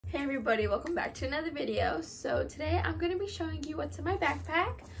Hey everybody, welcome back to another video. So today I'm going to be showing you what's in my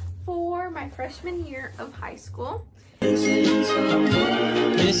backpack for my freshman year of high school. I'm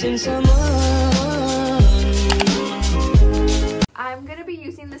going to be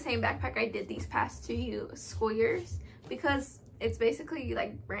using the same backpack I did these past 2 school years because it's basically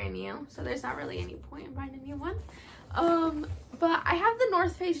like brand new, so there's not really any point in buying a new one. But I have the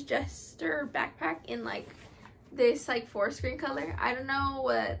North Face Jester backpack in like this like forest green color. I don't know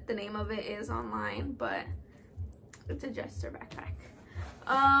what the name of it is online, but it's a Jester backpack.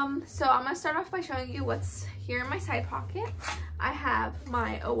 So I'm gonna start off by showing you what's here in my side pocket. I have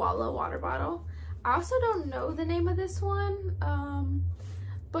my Owala water bottle. I also don't know the name of this one,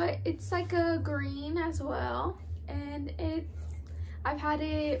 but it's like a green as well, and I've had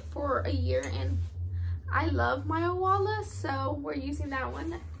it for a year and I love my Owala, so we're using that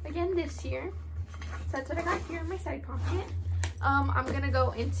one again this year. So that's what I got here in my side pocket. I'm gonna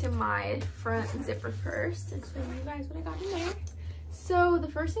go into my front zipper first and show you guys what I got in there. So the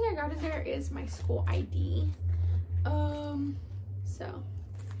first thing I got in there is my school ID. So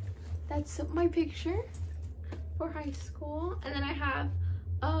that's my picture for high school, and then I have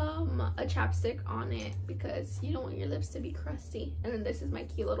a chapstick on it because you don't want your lips to be crusty. And then this is my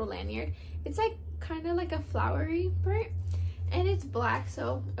cute little lanyard. It's like kind of like a flowery print, and it's black,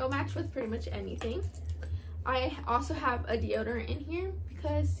 so it'll match with pretty much anything. I also have a deodorant in here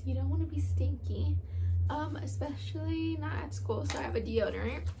because you don't want to be stinky, especially not at school, so I have a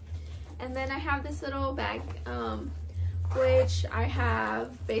deodorant. And then I have this little bag, which I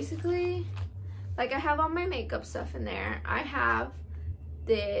have basically, like I have all my makeup stuff in there. I have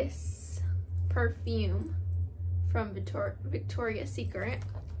this perfume from Victoria's Secret.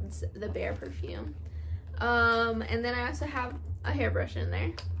 It's the Bear perfume. And then I also have a hairbrush in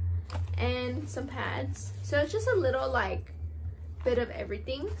there and some pads. So it's just a little like bit of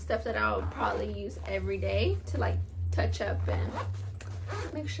everything, stuff that I'll probably use every day to like touch up and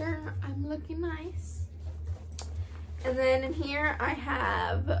make sure I'm looking nice. And then in here I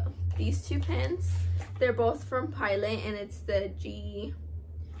have these 2 pens. They're both from Pilot, and it's the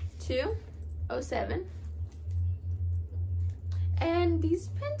G207. And these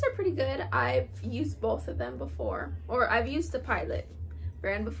pens are pretty good. I've used both of them before, or I've used the Pilot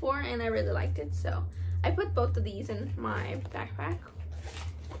brand before and I really liked it, so I put both of these in my backpack.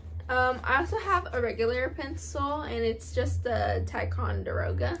 I also have a regular pencil, and it's just the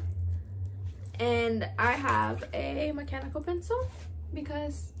Ticonderoga. And I have a mechanical pencil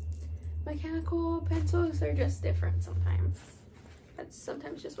because mechanical pencils are just different sometimes. That's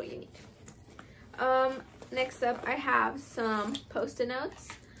sometimes just what you need. Next up, I have some Post-it notes.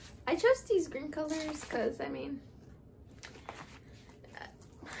 I chose these green colors because, I mean,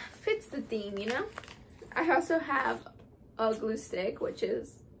 fits the theme, you know? I also have a glue stick, which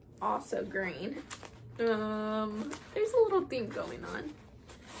is also green. There's a little theme going on.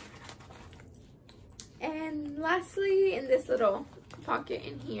 And lastly, in this little pocket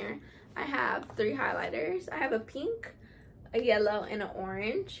in here, I have 3 highlighters. I have a pink, a yellow, and an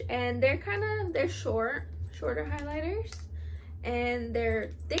orange, and they're shorter highlighters, and they're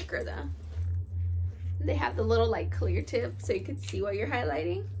thicker though. They have the little like clear tip so you can see what you're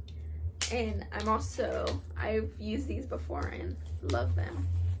highlighting. And I've used these before and love them.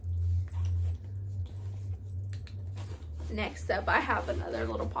 Next up, I have another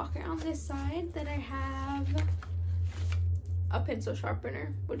little pocket on this side that I have a pencil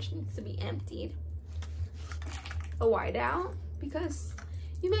sharpener, which needs to be emptied, a whiteout because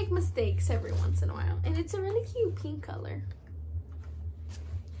you make mistakes every once in a while, and it's a really cute pink color.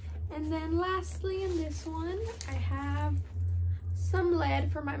 And then lastly, in this one, I have some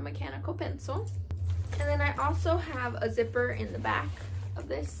lead for my mechanical pencil. And then I also have a zipper in the back of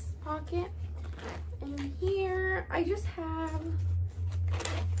this pocket. And here I just have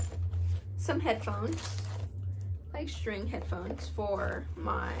some headphones, like string headphones for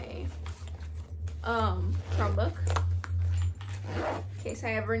my Chromebook, in case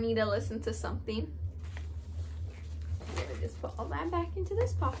I ever need to listen to something. I'm gonna just put all that back into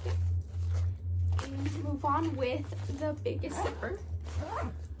this pocket and move on with the biggest zipper.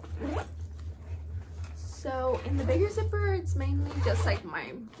 So in the bigger zipper, it's mainly just like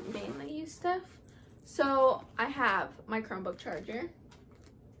my mainly used stuff. So I have my Chromebook charger.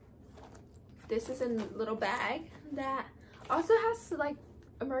 This is a little bag that also has like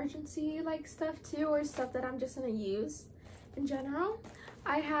emergency like stuff too, or stuff that I'm just gonna use in general.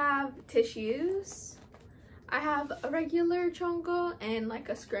 I have tissues. I have a regular chongo and like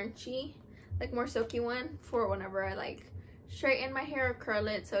a scrunchie, like more silky one for whenever I like straighten my hair or curl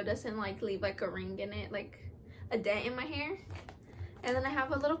it so it doesn't like leave like a ring in it, like a dent in my hair. And then I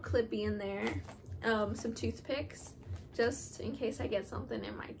have a little clippy in there, some toothpicks, just in case I get something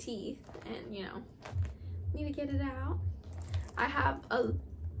in my teeth and, you know, need to get it out. I have a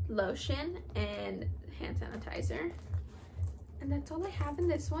lotion and hand sanitizer. And that's all I have in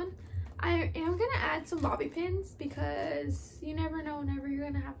this one. I am gonna add some bobby pins because you never know whenever you're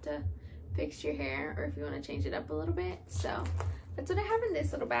gonna have to fix your hair or if you want to change it up a little bit. So that's what I have in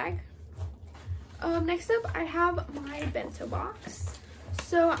this little bag. Next up, I have my bento box.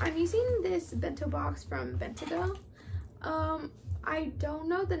 So I'm using this bento box from Bento. I don't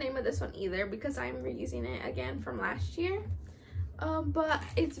know the name of this one either because I'm reusing it again from last year. But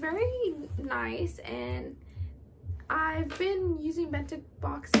it's very nice, and I've been using bento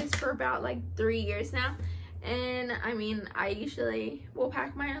boxes for about like 3 years now. And I mean, I usually will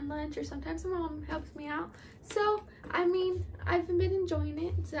pack my own lunch, or sometimes my mom helps me out. So I mean, I've been enjoying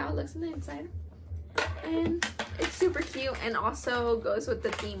it. It's how it looks on the inside, and it's super cute, and also goes with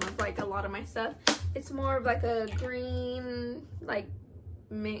the theme of like a lot of my stuff. It's more of like a green, like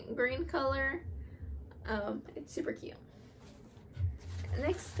mint green color. It's super cute.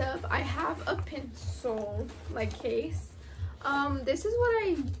 Next up, I have a pencil like case. This is what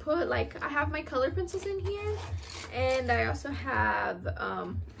I put, like I have my color pencils in here, and I also have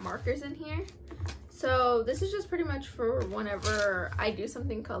markers in here. So this is just pretty much for whenever I do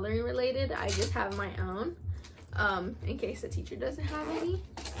something coloring related. I just have my own, in case the teacher doesn't have any.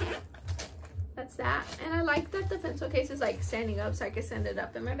 That's that. And I like that the pencil case is like standing up, so I can send it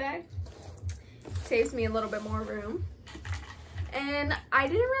up in my bag. Saves me a little bit more room. And I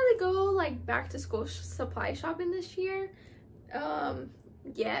didn't really go like back to school supply shopping this year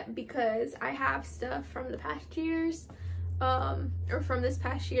yet, because I have stuff from the past years, or from this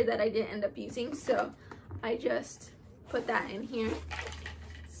past year that I didn't end up using, so I just put that in here.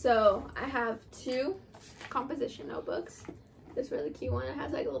 So I have 2 composition notebooks. This really cute one, it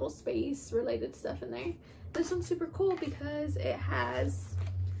has like a little space related stuff in there. This one's super cool because it has,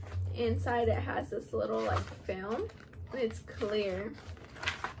 inside it has this little like film, and it's clear,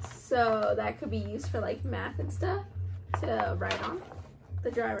 so that could be used for like math and stuff to write on,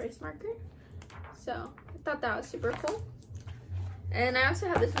 the dry erase marker. So I thought that was super cool. And I also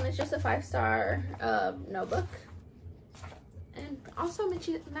have this one. It's just a 5-star notebook, and also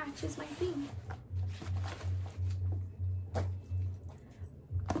matches my theme.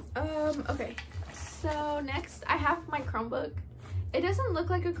 Okay, so next I have my Chromebook. It doesn't look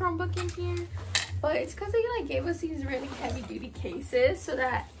like a Chromebook in here, but it's because they like gave us these really heavy duty cases so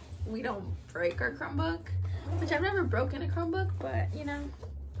that we don't break our Chromebook, which I've never broken a Chromebook, but you know,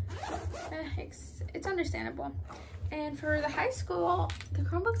 it's understandable. And for the high school, the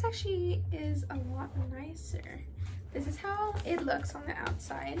Chromebooks actually is a lot nicer. This is how it looks on the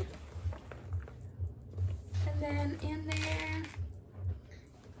outside. And then in there,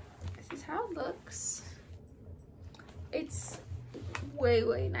 this is how it looks. It's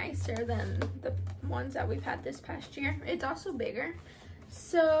way nicer than the ones that we've had this past year. It's also bigger.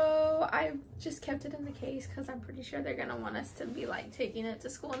 So I just kept it in the case because I'm pretty sure they're gonna want us to be like taking it to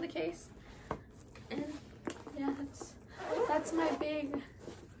school in the case. And yeah, that's my big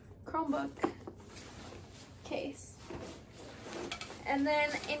Chromebook case. And then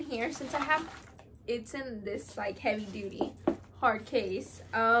in here, since it's in this like heavy duty hard case,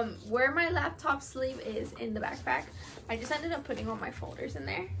 where my laptop sleeve is in the backpack, I just ended up putting all my folders in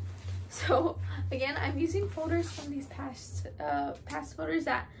there. So again, I'm using folders from these past folders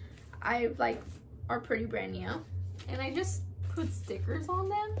that I've like are pretty brand new, and I just put stickers on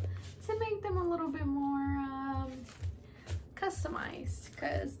them to make them a little bit more customized,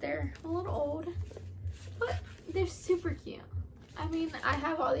 because they're a little old, but they're super cute. I mean, I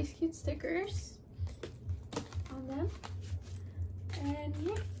have all these cute stickers on them, and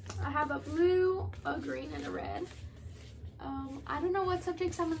yeah, I have a blue, a green, and a red. I don't know what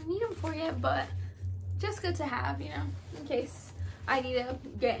subjects I'm gonna need them for yet, but just good to have, you know, in case I need to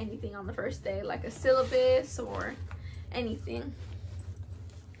get anything on the first day, like a syllabus or anything.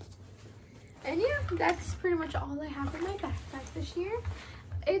 And yeah, that's pretty much all I have in my backpack this year.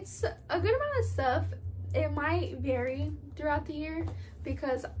 It's a good amount of stuff. It might vary throughout the year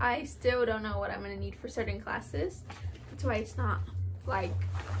because I still don't know what I'm gonna need for certain classes. That's why it's not like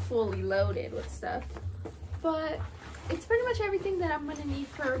fully loaded with stuff. But it's pretty much everything that I'm gonna need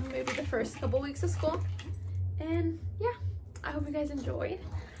for maybe the first couple weeks of school. And yeah, I hope you guys enjoyed.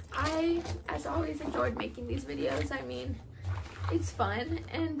 I, as always, enjoyed making these videos. I mean, it's fun,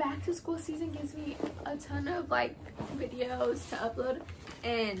 and back to school season gives me a ton of like videos to upload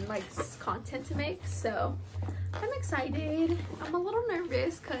and like content to make, so I'm excited. I'm a little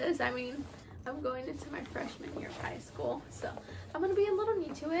nervous because I mean, I'm going into my freshman year of high school, so I'm gonna be a little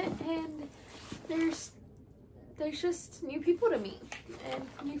new to it, and there's just new people to meet and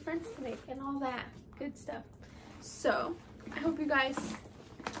new friends to make and all that good stuff. So I hope you guys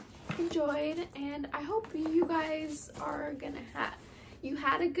enjoyed, and I hope you guys are gonna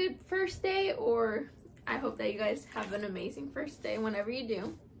had a good first day, or I hope that you guys have an amazing first day whenever you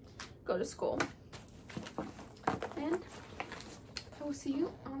do go to school. And I will see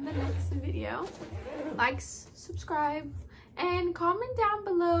you on the next video. Like, subscribe, and comment down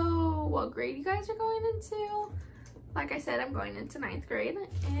below what grade you guys are going into. Like I said, I'm going into 9th grade,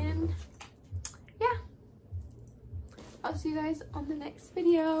 and yeah, I'll see you guys on the next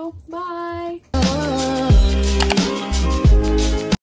video. Bye.